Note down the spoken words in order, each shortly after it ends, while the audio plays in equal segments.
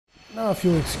Now, if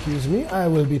you'll excuse me, I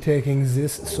will be taking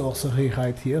this sorcery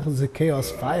right here, the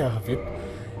Chaos Fire Whip.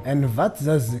 And what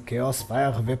does the Chaos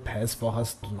Fire Whip has for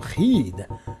us to read?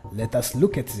 Let us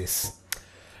look at this.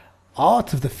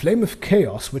 Art of the Flame of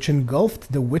Chaos, which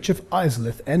engulfed the Witch of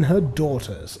Izalith and her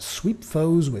daughters. Sweep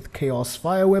foes with Chaos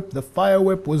Fire Whip. The Fire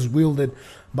Whip was wielded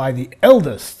by the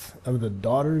eldest of the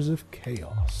Daughters of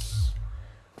Chaos.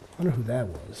 I wonder who that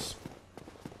was.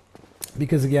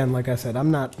 Because again, like I said,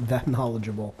 I'm not that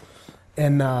knowledgeable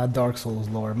in Dark Souls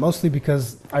lore. Mostly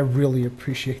because I really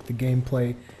appreciate the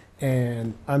gameplay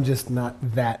and I'm just not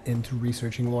that into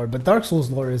researching lore. But Dark Souls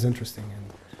lore is interesting,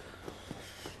 and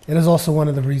it is also one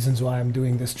of the reasons why I'm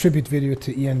doing this tribute video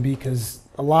to ENB, because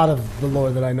a lot of the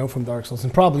lore that I know from Dark Souls,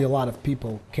 and probably a lot of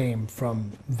people, came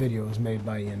from videos made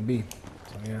by ENB.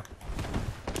 So yeah.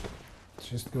 Let's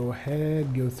just go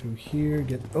ahead, go through here,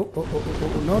 get... Oh,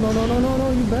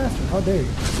 no, you bastard. How dare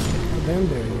you? How damn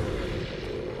dare you?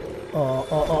 Oh.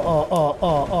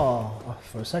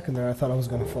 For a second there, I thought I was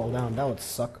going to fall down. That would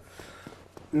suck.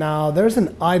 Now, there's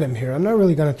an item here. I'm not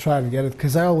really going to try to get it,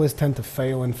 because I always tend to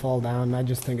fail and fall down, and I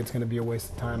just think it's going to be a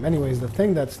waste of time. Anyways, the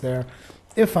thing that's there,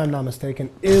 if I'm not mistaken,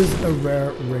 is a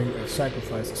rare ring of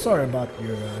sacrifice. Sorry about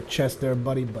your chest there,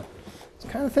 buddy, but it's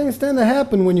the kind of things tend to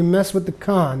happen when you mess with the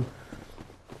con.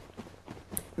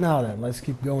 Now then, let's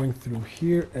keep going through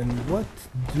here, and what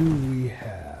do we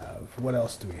have? What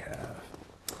else do we have?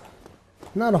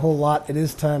 Not a whole lot. It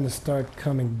is time to start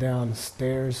coming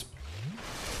downstairs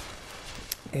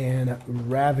and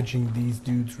ravaging these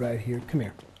dudes right here. Come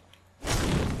here.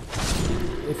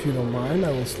 If you don't mind,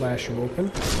 I will slash you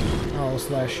open. I'll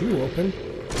slash you open.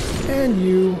 And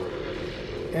you.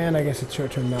 And I guess it's your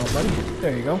turn now, buddy.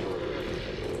 There you go.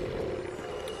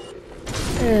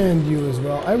 And you as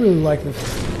well. I really like the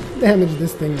damage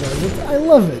this thing does. I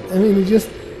love it. I mean, you just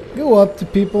go up to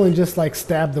people and just like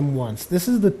stab them once. This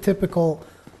is the typical...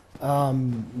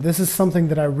 this is something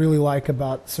that I really like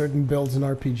about certain builds in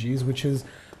RPGs, which is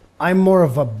I'm more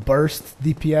of a burst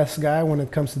DPS guy when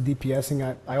it comes to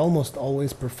DPSing. I almost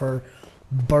always prefer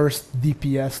burst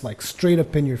DPS, like straight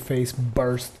up in your face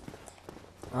burst,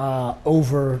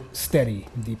 over steady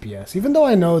DPS. Even though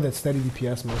I know that steady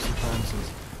DPS most of the times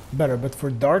is better, but for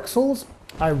Dark Souls,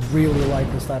 I really like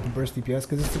this type of burst DPS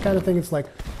because it's the kind of thing it's like,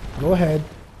 go ahead,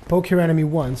 poke your enemy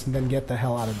once, and then get the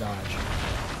hell out of dodge.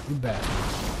 You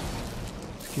bastards.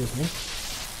 Excuse me.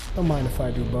 Don't mind if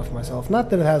I do buff myself. Not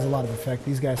that it has a lot of effect.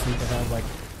 These guys seem to have like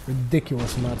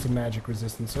ridiculous amounts of magic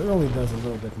resistance, so it only does a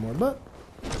little bit more, but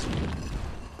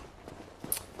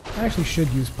I actually should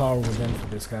use Power Within for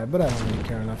this guy, but I don't really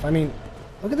care enough. I mean,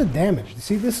 look at the damage. You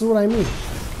see, this is what I mean.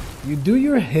 You do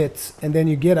your hits, and then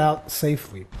you get out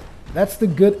safely. That's the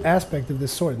good aspect of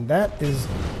this sword, and that is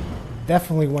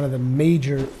definitely one of the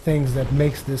major things that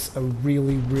makes this a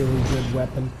really, really good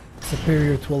weapon,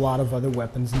 superior to a lot of other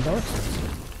weapons in Dark Souls.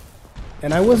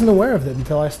 And I wasn't aware of it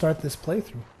until I started this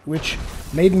playthrough, which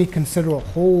made me consider a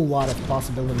whole lot of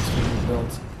possibilities for new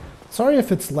builds. Sorry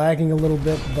if it's lagging a little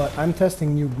bit, but I'm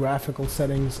testing new graphical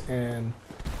settings, and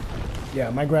yeah,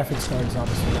 my graphics card is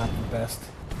obviously not the best.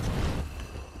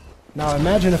 Now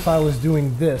imagine if I was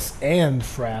doing this and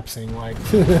frapsing, like,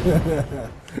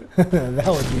 that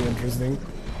would be interesting,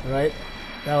 right?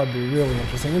 That would be really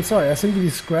interesting. And sorry, I seem to be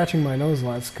scratching my nose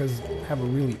lots because I have a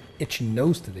really itchy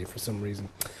nose today for some reason.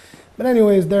 But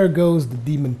anyways, there goes the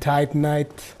Demon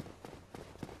Titanite.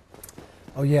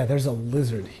 Oh yeah, there's a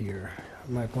lizard here.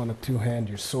 You might want to two-hand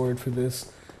your sword for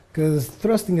this, because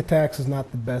thrusting attacks is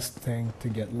not the best thing to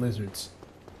get lizards.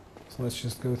 So let's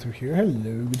just go through here.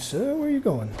 Hello, good sir. Where are you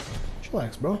going?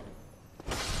 Chillax, bro.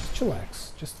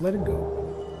 Chillax. Just let it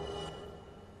go.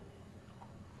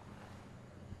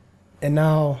 And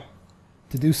now,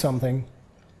 to do something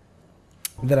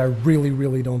that I really,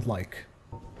 really don't like.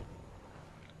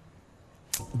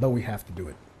 But we have to do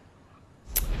it.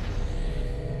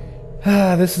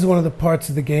 This is one of the parts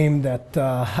of the game that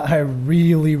I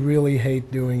really, really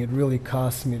hate doing. It really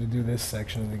costs me to do this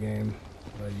section of the game.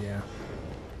 But yeah.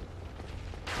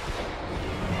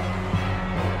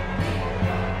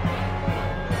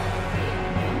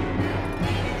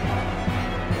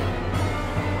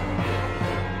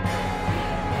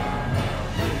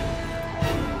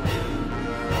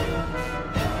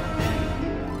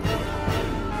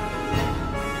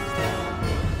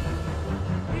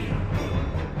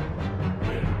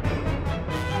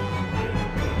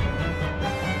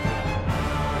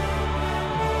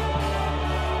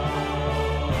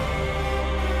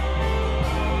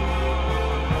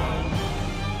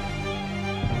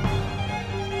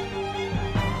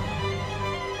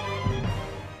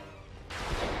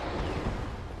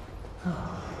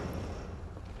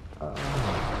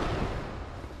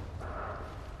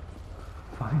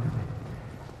 Finally,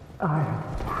 I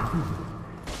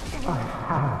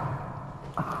have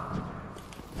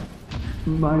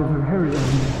my very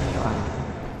own child.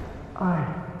 I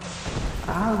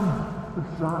am the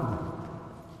sun.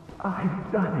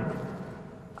 I've done it.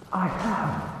 I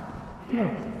have.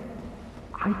 Yes,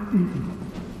 I did.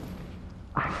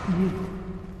 I did.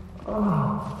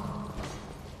 Oh.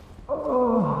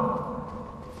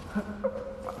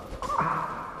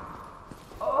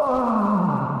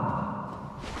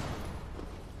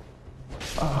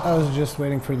 I was just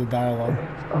waiting for the dialogue.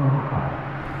 Oh,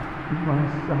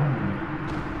 my son.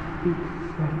 It's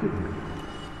setting.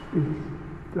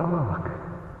 It's dark.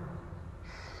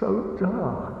 So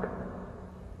dark.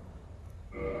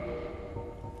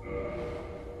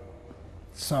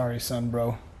 Sorry, son,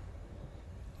 bro.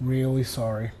 Really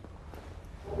sorry.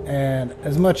 And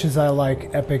as much as I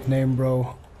like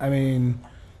EpicNameBro, I mean,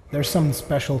 there's something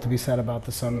special to be said about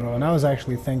the Sun Bro. And I was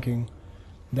actually thinking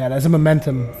that as a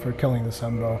momentum for killing the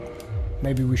Sun Bro,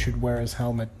 maybe we should wear his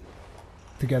helmet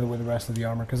together with the rest of the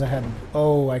armor. Because I hadn't...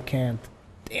 Oh, I can't.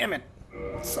 Damn it.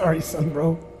 Sorry, Sun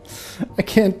Bro. I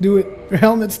can't do it. Your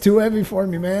helmet's too heavy for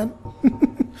me, man.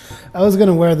 I was going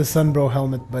to wear the Sun Bro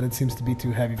helmet, but it seems to be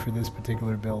too heavy for this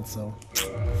particular build, so...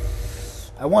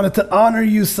 I wanted to honor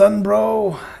you, Sun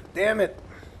Bro. Damn it.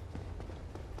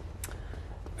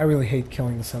 I really hate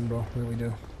killing the Sun Bro. Really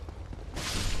do.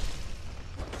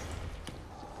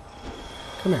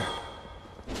 Come here.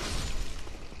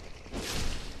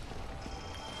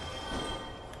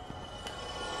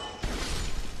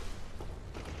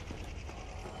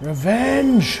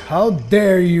 Revenge! How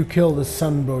dare you kill the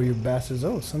Sun Bro, you bastards.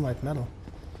 Oh, sunlight metal.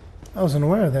 I wasn't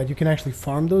aware of that. You can actually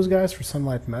farm those guys for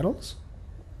sunlight metals?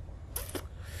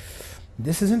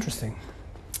 This is interesting.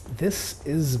 This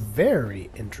is very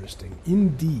interesting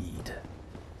indeed.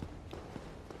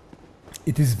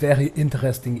 It is very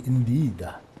interesting indeed.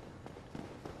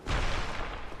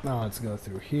 Now let's go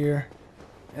through here.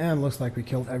 And looks like we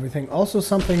killed everything. Also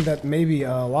something that maybe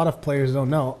a lot of players don't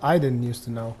know. I didn't used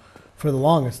to know for the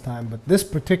longest time. But this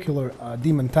particular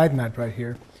Demon Titanite right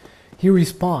here, he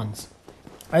respawns.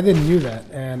 I didn't know that.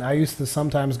 And I used to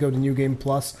sometimes go to New Game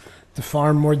Plus to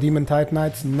farm more Demon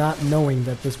Titanites, not knowing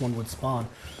that this one would spawn.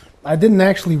 I didn't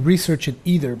actually research it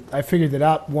either. I figured it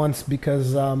out once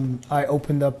because I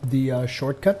opened up the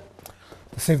shortcut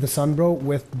to save the Sun Bro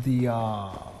with the,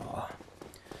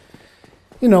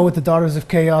 you know, with the Daughters of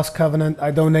Chaos Covenant.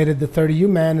 I donated the 30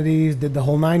 humanities, did the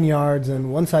whole 9 yards,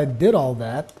 and once I did all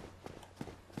that,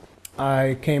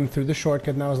 I came through the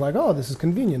shortcut and I was like, oh, this is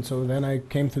convenient. So then I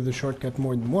came through the shortcut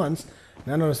more than once,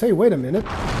 and I noticed, hey, wait a minute.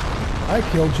 I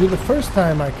killed you the first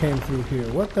time I came through here.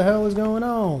 What the hell is going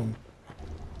on?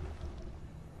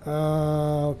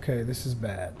 Okay, this is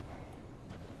bad.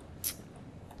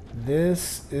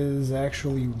 This is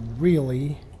actually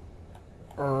really,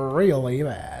 really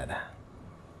bad.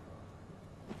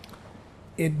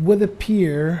 It would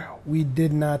appear we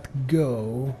did not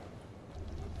go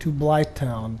to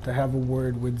Blighttown to have a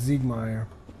word with Siegmeyer,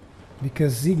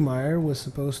 because Siegmeyer was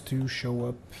supposed to show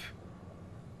up.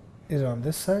 Is it on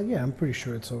this side? Yeah, I'm pretty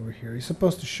sure it's over here. He's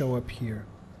supposed to show up here.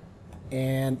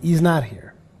 And he's not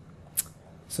here.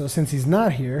 So since he's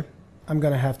not here, I'm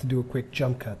going to have to do a quick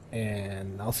jump cut.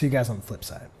 And I'll see you guys on the flip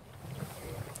side.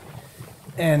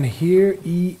 And here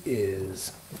he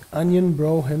is. Onion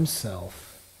Bro himself.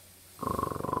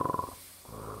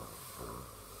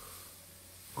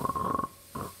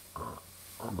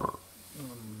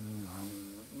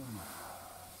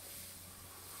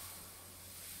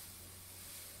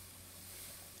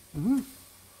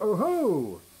 Oh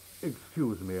ho!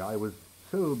 Excuse me, I was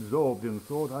so absorbed in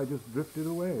thought I just drifted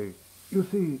away. You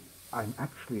see, I'm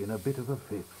actually in a bit of a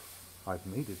fix. I've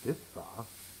made it this far,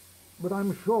 but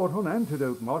I'm short on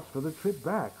antidote moss for the trip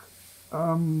back.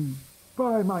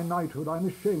 By my knighthood, I'm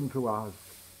ashamed to ask,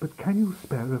 but can you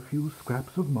spare a few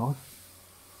scraps of moss?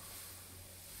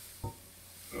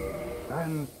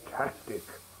 Fantastic!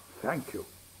 Thank you.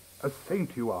 A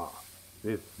saint you are.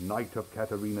 This Knight of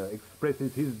Katarina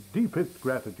expresses his deepest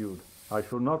gratitude. I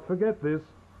shall not forget this.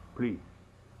 Please,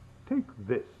 take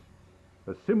this,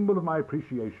 a symbol of my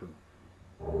appreciation.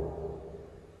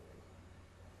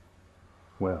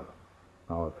 Well,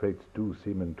 our fates do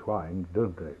seem entwined,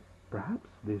 don't they? Perhaps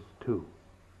this, too,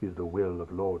 is the will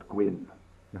of Lord Gwyn.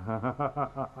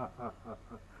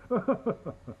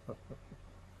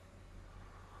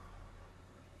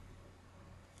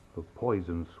 The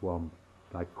poison swamp,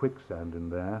 like quicksand in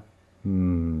there.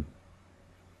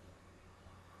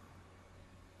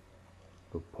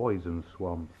 The poison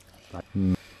swamp.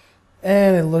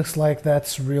 And it looks like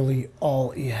that's really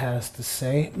all he has to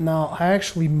say. Now, I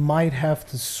actually might have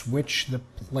to switch the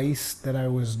place that I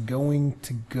was going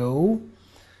to go,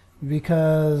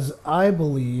 because I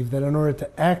believe that in order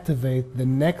to activate the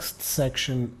next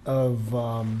section of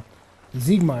the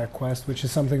Siegmeyer quest, which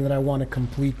is something that I want to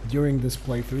complete during this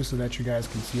playthrough so that you guys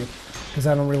can see it, because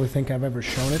I don't really think I've ever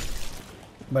shown it,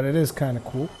 but it is kind of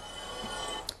cool.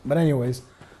 But anyways,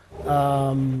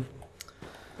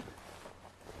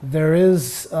 there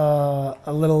is a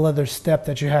little other step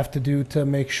that you have to do to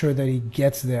make sure that he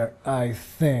gets there, I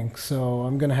think. So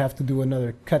I'm going to have to do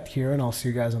another cut here, and I'll see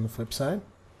you guys on the flip side.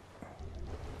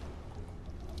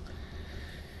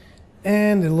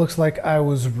 And it looks like I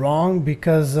was wrong,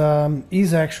 because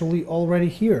he's actually already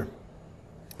here.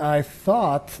 I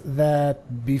thought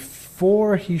that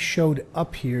before he showed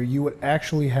up here, you would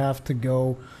actually have to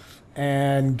go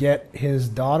and get his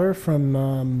daughter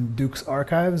from Duke's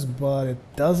archives, but it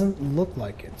doesn't look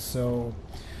like it. So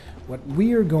what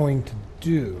we are going to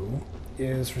do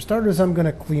is, for starters, I'm going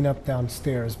to clean up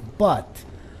downstairs, but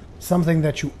something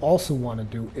that you also want to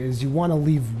do is you want to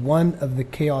leave one of the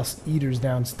Chaos Eaters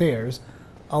downstairs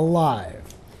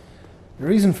alive. The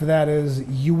reason for that is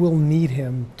you will need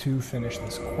him to finish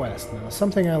this quest. Now,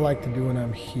 something I like to do when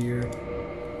I'm here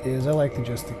is I like to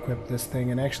just equip this thing,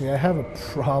 and actually I have a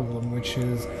problem, which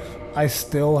is I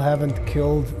still haven't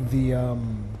killed the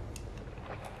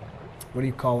what do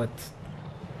you call it,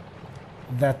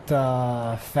 that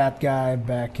fat guy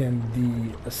back in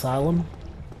the asylum.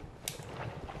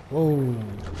 Whoa,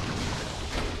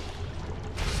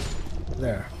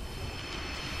 there.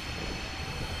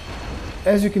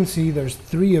 As you can see, there's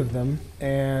 3 of them,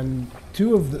 and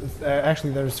 2 of the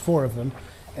actually there's 4 of them,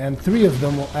 and 3 of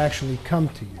them will actually come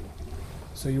to you.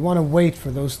 So you want to wait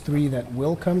for those 3 that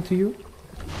will come to you.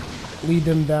 Lead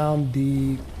them down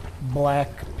the black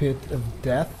pit of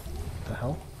death. What the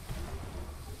hell?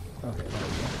 Okay, there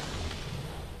we go.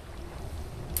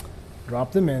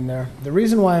 Drop them in there. The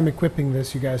reason why I'm equipping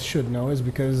this, you guys should know, is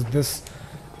because this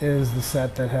is the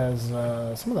set that has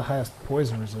some of the highest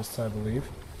poison resists, I believe.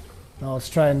 Now let's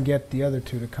try and get the other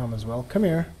 2 to come as well. Come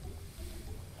here.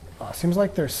 Oh, seems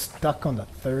like they're stuck on the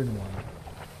 3rd one.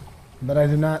 But I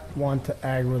do not want to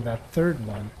aggro that 3rd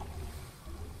one.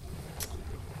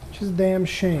 Which is a damn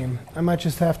shame. I might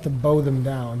just have to bow them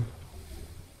down.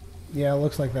 Yeah, it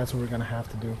looks like that's what we're going to have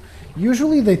to do.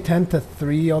 Usually they tend to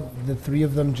the 3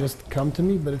 of them just come to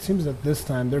me, but it seems that this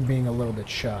time they're being a little bit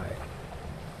shy.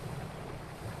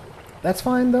 That's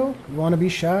fine though. You want to be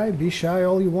shy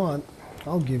all you want.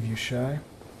 I'll give you shy.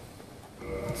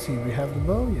 Let's see, we have the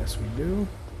bow? Yes, we do.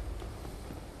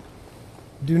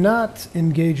 Do not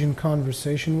engage in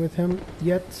conversation with him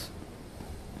yet.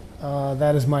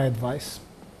 That is my advice.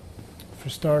 For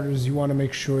starters, you want to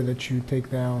make sure that you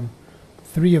take down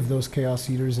 3 of those Chaos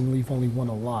Eaters and leave only 1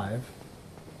 alive.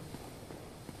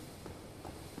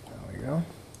 There we go.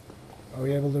 Are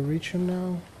we able to reach him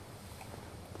now?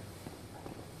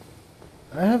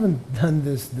 I haven't done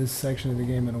this section of the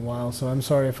game in a while, so I'm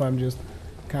sorry if I'm just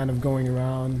kind of going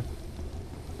around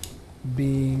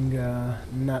being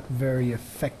not very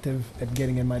effective at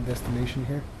getting in my destination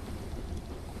here.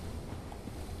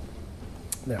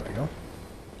 There we go.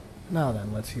 Now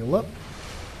then, let's heal up.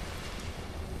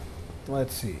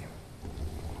 Let's see.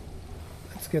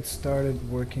 Let's get started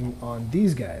working on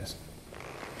these guys.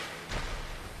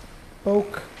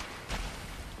 Poke.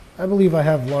 I believe I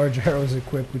have large arrows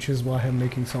equipped, which is why I'm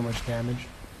making so much damage.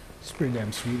 It's pretty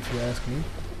damn sweet if you ask me.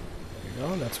 There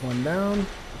we go, that's 1 down.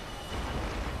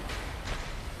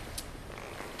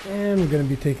 And we're going to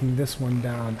be taking this one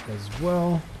down as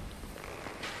well.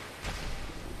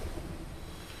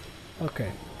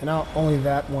 Okay, and now only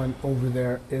that one over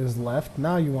there is left.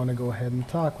 Now you want to go ahead and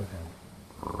talk with him.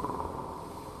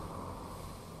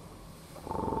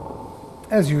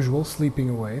 As usual, sleeping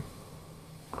away.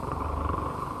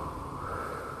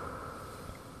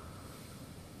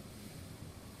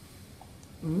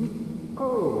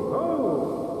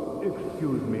 Oh,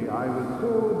 excuse me, I was so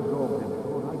absorbed in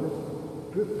thought I just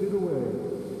drifted away.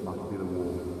 Must be the war.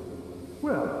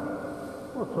 Well,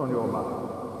 what's on your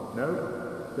mind? No?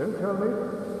 Don't tell me.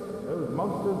 Those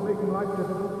monsters making life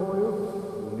difficult for you?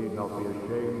 You need not be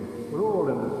ashamed. We're all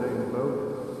in the same boat,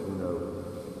 you know.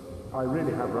 I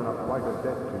really have run up quite a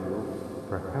debt to you.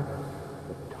 Perhaps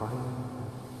the time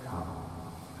has come.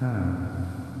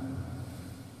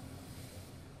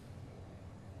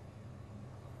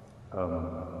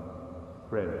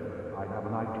 Friend, I have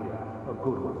an idea. A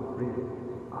good one, really.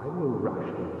 I will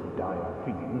rush those dire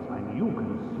fiends, and you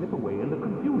can slip away in the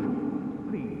confusion.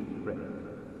 Please, friend.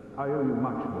 I owe you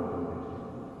much more than this.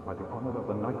 By the honor of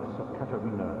the Knights of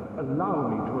Katarina, allow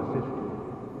me to assist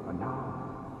you. And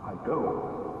now, I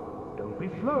go. Don't be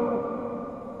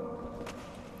slow.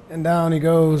 And down he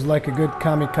goes like a good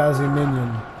kamikaze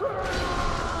minion.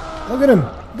 Look at him.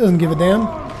 Doesn't give a damn.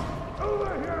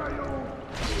 Over here, you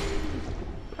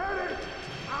perish,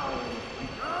 owl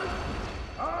eaters!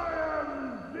 I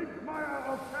am Zigmire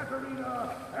of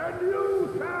Katarina, and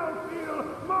you shall feel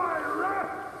my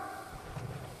wrath!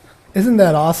 Isn't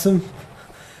that awesome?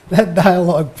 That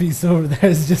dialogue piece over there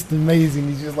is just amazing.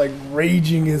 He's just like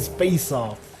raging his face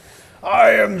off.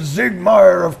 I am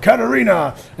Zigmire of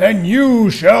Katarina, and you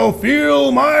shall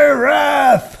feel my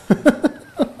wrath!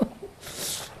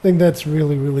 I think that's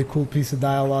really cool piece of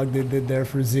dialogue they did there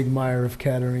for Zigmire of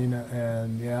Katarina,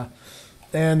 and yeah.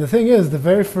 And the thing is, the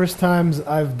very first times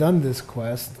I've done this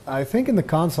quest, I think in the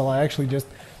console I actually just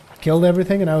killed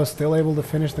everything and I was still able to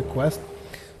finish the quest.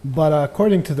 But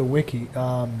according to the wiki,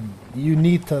 you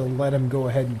need to let him go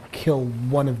ahead and kill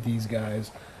one of these guys.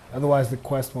 Otherwise the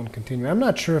quest won't continue. I'm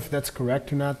not sure if that's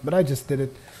correct or not, but I just did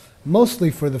it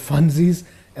mostly for the funsies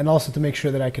and also to make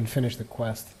sure that I can finish the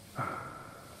quest.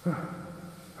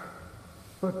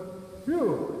 But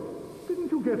you,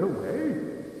 didn't you get away?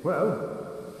 Well,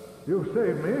 you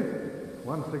saved me,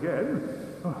 once again.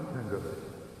 Oh, thank goodness.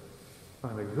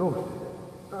 I'm exhausted.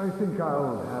 I think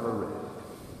I'll have a rest.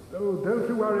 Oh, don't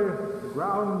you worry. The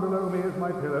ground below me is my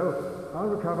pillow. I'll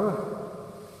recover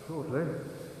shortly.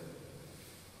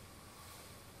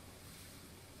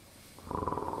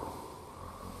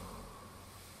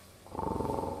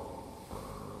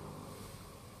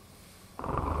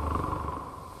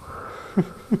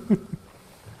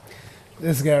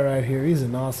 This guy right here, he's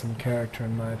an awesome character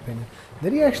in my opinion.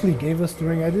 Did he actually give us the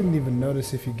ring? I didn't even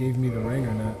notice if he gave me the ring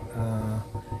or not.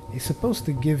 He's supposed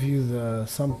to give you the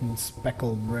something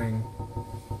speckled ring.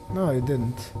 No, he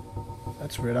didn't.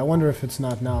 That's weird. I wonder if it's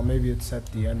not now. Maybe it's at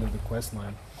the end of the quest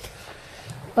line.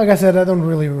 Like I said, I don't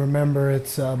really remember.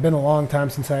 It's been a long time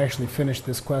since I actually finished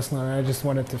this quest line. I just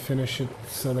wanted to finish it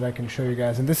so that I can show you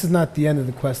guys. And this is not the end of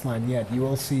the quest line yet. You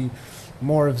will see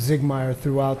more of Zigmire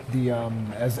throughout the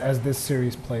as this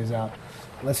series plays out.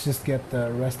 Let's just get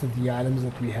the rest of the items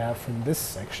that we have from this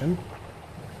section.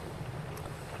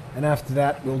 And after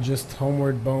that, we'll just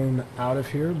homeward bone out of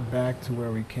here, back to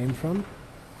where we came from.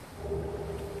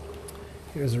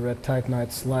 Here's a red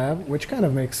titanite slab, which kind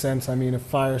of makes sense. I mean, a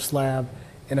fire slab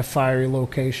in a fiery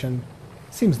location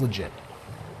seems legit.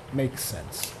 Makes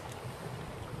sense.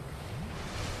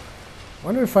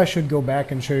 Wonder if I should go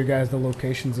back and show you guys the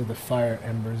locations of the fire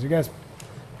embers. You guys,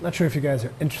 I'm not sure if you guys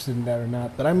are interested in that or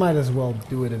not, but I might as well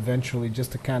do it eventually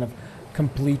just to kind of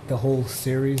complete the whole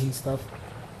series and stuff.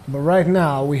 But right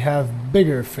now we have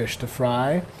bigger fish to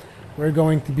fry. We're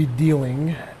going to be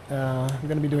dealing, I'm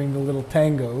going to be doing the little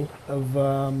tango of,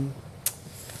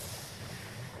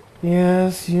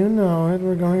 yes, you know it,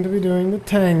 we're going to be doing the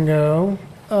tango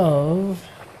of,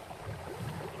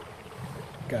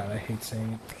 God, I hate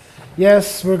saying it.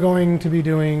 Yes, we're going to be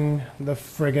doing the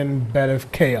friggin' Bed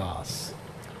of Chaos.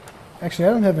 Actually,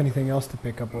 I don't have anything else to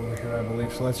pick up over here, I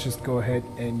believe, so let's just go ahead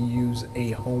and use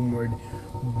a homeward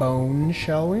bone,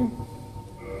 shall we?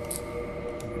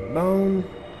 Bone.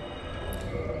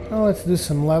 Now let's do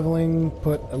some leveling,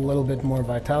 put a little bit more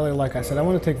vitality. Like I said, I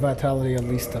want to take vitality at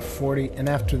least to 40, and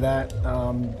after that,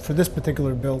 for this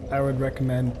particular build, I would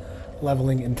recommend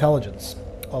leveling intelligence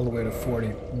all the way to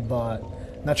 40, but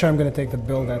not sure I'm going to take the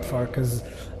build that far because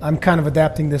I'm kind of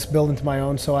adapting this build into my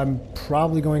own, so I'm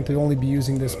probably going to only be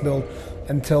using this build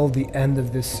until the end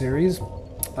of this series.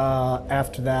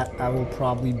 After that, I will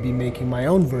probably be making my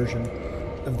own version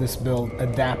of this build,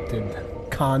 adapted,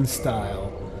 con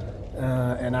style,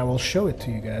 and I will show it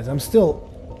to you guys. I'm still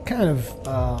kind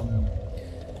of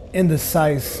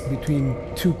indecisive between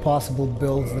two possible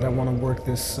builds that I want to work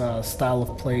this style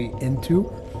of play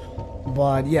into.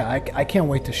 But yeah, I can't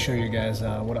wait to show you guys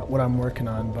what I'm working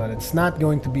on, but it's not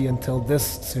going to be until this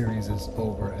series is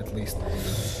over, at least.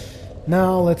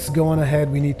 Now let's go on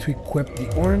ahead. We need to equip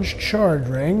the orange charge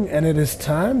ring, and it is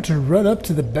time to run up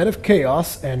to the Bed of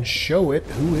Chaos and show it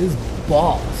who is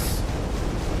boss.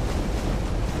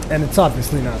 And it's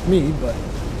obviously not me, but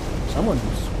someone's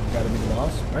got to be the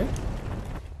boss, right?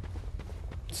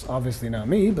 It's obviously not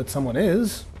me, but someone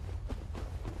is.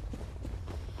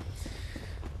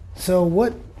 So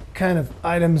what kind of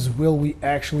items will we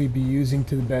actually be using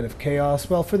to the Bed of Chaos?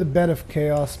 Well, for the Bed of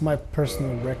Chaos, my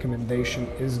personal recommendation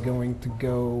is going to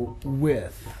go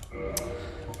with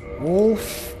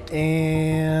Wolf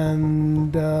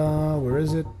and where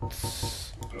is it?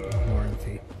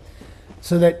 Warranty.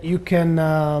 So that you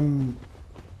can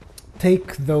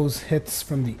take those hits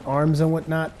from the arms and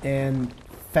whatnot and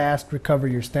fast recover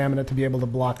your stamina to be able to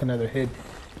block another hit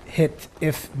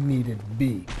if needed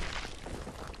be.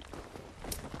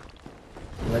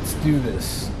 Let's do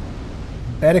this.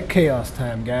 Better chaos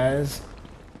time, guys.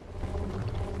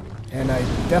 And I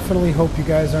definitely hope you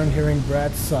guys aren't hearing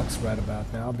Brad sucks right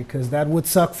about now, because that would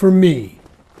suck for me.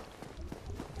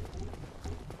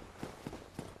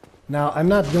 Now, I'm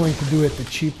not going to do it the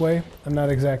cheap way. I'm not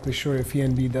exactly sure if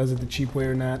ENB does it the cheap way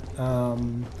or not.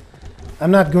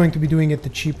 I'm not going to be doing it the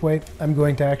cheap way. I'm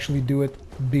going to actually do it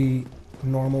the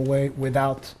normal way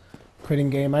without quitting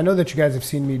game. I know that you guys have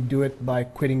seen me do it by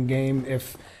quitting game,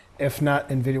 if not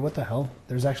in video. What the hell?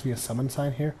 There's actually a summon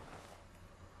sign here?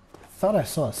 I thought I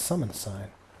saw a summon sign.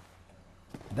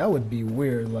 That would be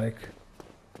weird, like...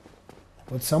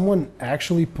 Would someone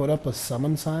actually put up a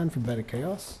summon sign for Better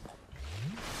Chaos?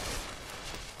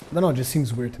 I don't know, it just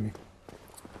seems weird to me.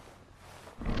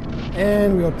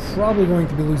 And we are probably going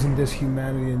to be losing this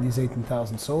humanity and these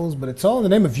 18,000 souls, but it's all in the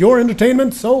name of your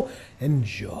entertainment, so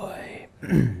enjoy.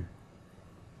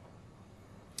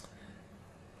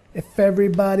 If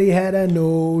everybody had an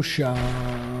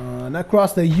ocean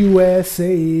across the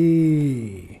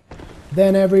USA,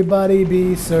 then everybody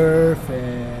be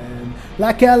surfing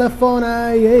like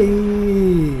California.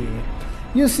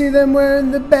 You see them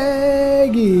wearing the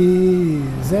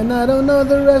baggies, and I don't know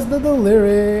the rest of the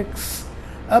lyrics.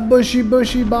 A bushy,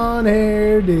 bushy blonde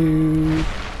hairdo,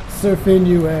 surfing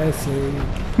USA.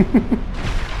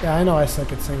 Yeah, I know I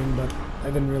suck at singing, but I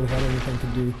didn't really have anything to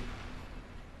do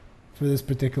for this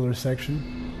particular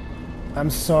section. I'm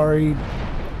sorry.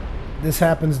 This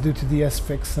happens due to the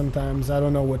S-Fix sometimes. I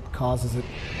don't know what causes it.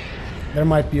 There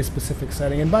might be a specific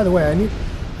setting. And by the way,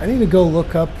 I need to go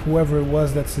look up whoever it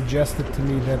was that suggested to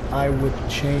me that I would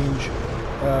change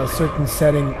a certain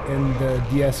setting in the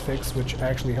DS-Fix, which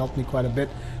actually helped me quite a bit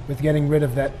with getting rid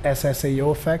of that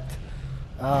SSAO effect,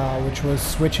 which was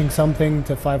switching something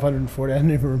to 540. I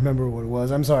don't even remember what it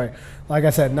was. I'm sorry. Like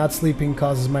I said, not sleeping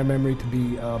causes my memory to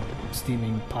be a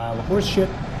steaming pile of horse shit.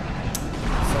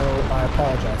 So I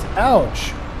apologize.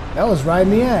 Ouch! That was right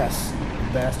in the ass,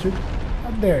 you bastard.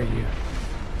 How dare you?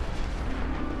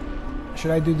 Should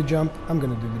I do the jump? I'm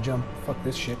gonna do the jump. Fuck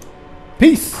this shit.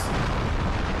 Peace!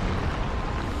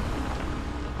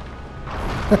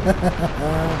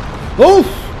 Oof!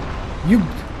 You...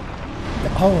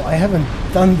 Oh, I haven't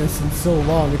done this in so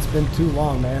long. It's been too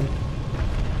long, man.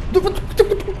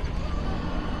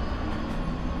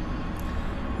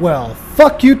 Well,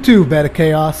 fuck you too, Better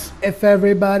Chaos. If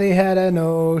everybody had an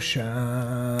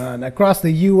ocean across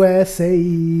the USA,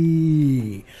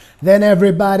 then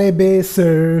everybody be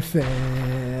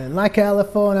surfing like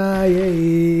California.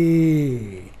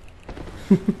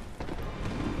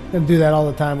 I do that all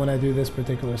the time when I do this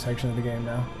particular section of the game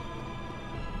now.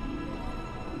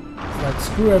 It's like,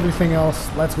 screw everything else,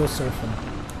 let's go surfing.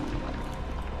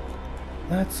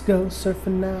 Let's go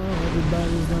surfing now,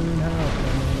 everybody's learning how.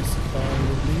 Come on a safari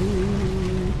with me.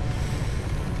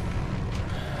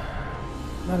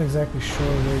 Not exactly sure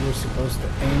where you're supposed to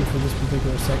aim for this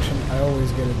particular section. I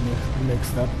always get it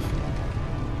mixed up.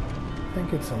 I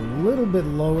think it's a little bit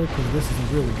lower because this is a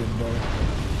really good bow.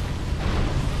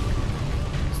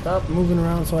 Stop moving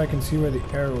around so I can see where the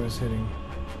arrow is hitting.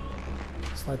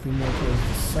 Slightly more towards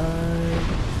the side.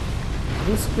 Is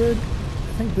this good?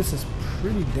 I think this is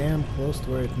pretty damn close to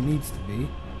where it needs to be.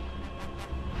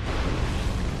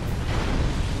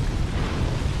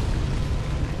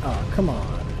 Oh, come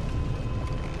on.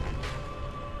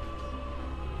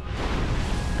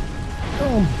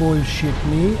 Don't bullshit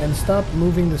me and stop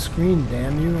moving the screen,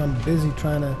 damn you. I'm busy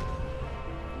trying to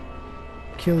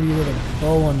kill you with a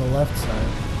bow on the left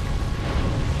side.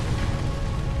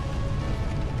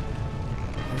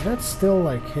 Is that still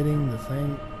like hitting the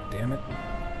thing? Damn it.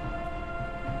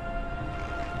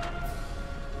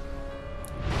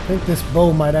 I think this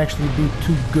bow might actually be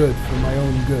too good for my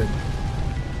own good.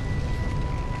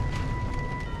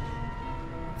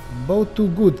 Bow too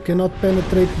good, cannot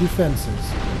penetrate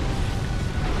defenses.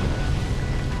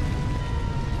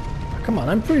 Come on,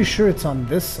 I'm pretty sure it's on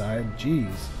this side.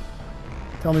 Jeez.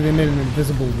 Tell me they made an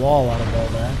invisible wall out of all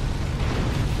that.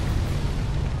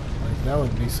 Like, that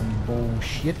would be some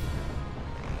bullshit.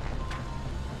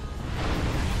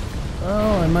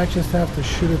 Oh, I might just have to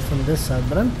shoot it from this side,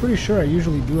 but I'm pretty sure I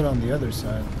usually do it on the other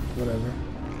side. Whatever.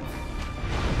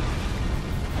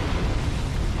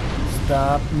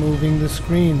 Stop moving the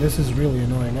screen. This is really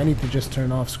annoying. I need to just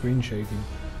turn off screen shaking.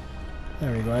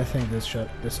 There we go. I think this ought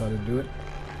to do it.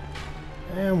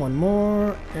 And one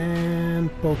more,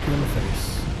 and poke you in the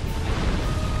face.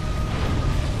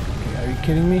 Okay, are you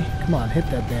kidding me? Come on, hit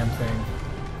that damn thing.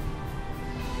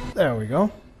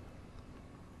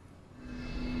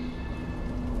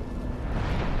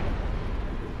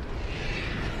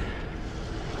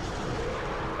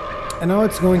 And now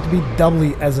it's going to be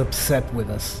doubly as upset with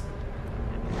us.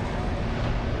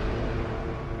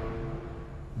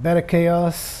 Better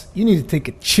Chaos, you need to take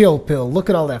a chill pill. Look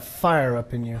at all that fire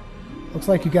up in you. Looks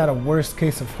like you got a worse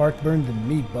case of heartburn than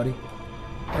me, buddy.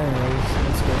 Anyways,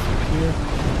 let's go through here.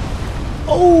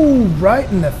 Oh, right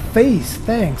in the face.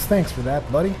 Thanks for that,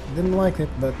 buddy. Didn't like it,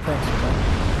 but thanks for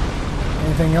that.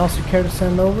 Anything else you care to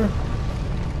send over?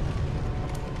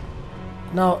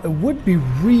 Now, it would be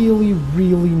really,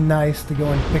 really nice to go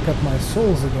and pick up my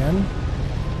souls again.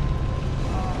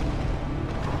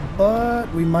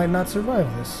 But we might not survive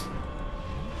this.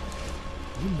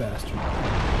 You bastard.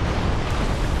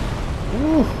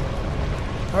 Ooh.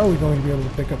 How are we going to be able to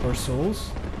pick up our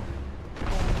souls?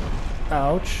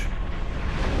 Ouch.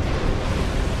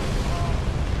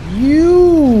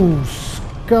 You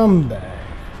scumbag.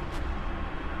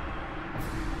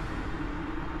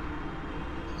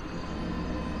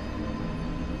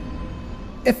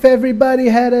 If everybody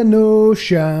had an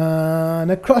ocean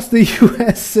across the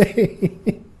USA,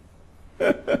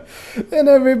 then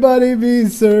everybody be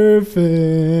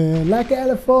surfing like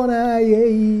California,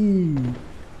 yeah.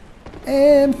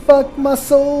 And fuck my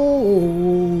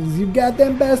souls, you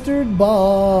goddamn bastard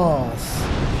boss.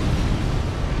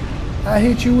 I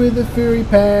hate you with a fiery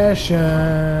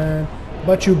passion,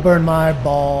 but you burn my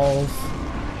balls.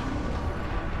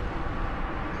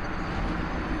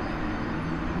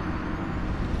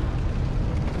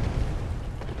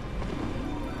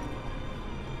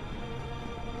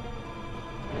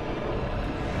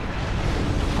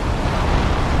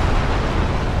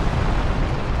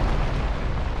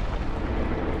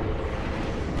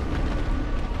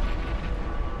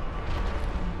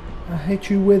 I hate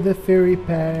you with a fiery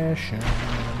passion,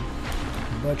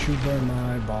 but you burn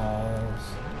my balls.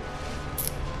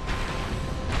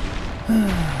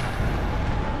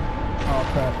 Oh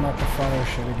crap, not the fire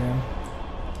shit again.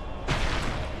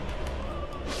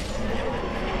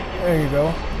 There you go,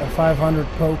 a 500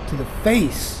 poke to the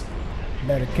face.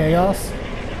 Better Chaos,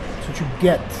 that's what you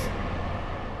get.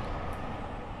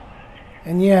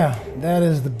 And yeah, that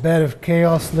is the bed of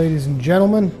chaos, ladies and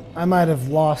gentlemen. I might have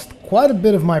lost quite a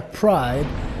bit of my pride,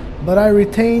 but I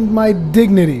retained my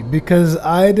dignity because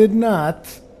I did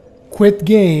not quit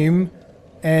game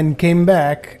and came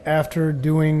back after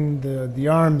doing the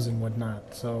arms and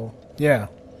whatnot. So yeah,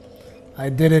 I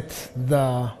did it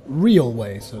the real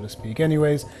way, so to speak.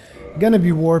 Anyways, gonna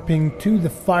be warping to the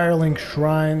Firelink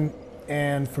Shrine,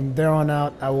 and from there on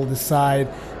out I will decide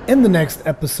in the next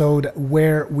episode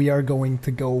where we are going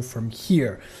to go from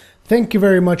here. Thank you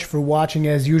very much for watching.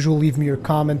 As usual, leave me your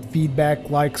comment, feedback,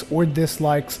 likes or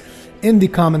dislikes in the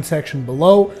comment section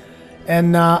below,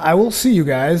 and I will see you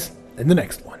guys in the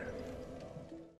next one.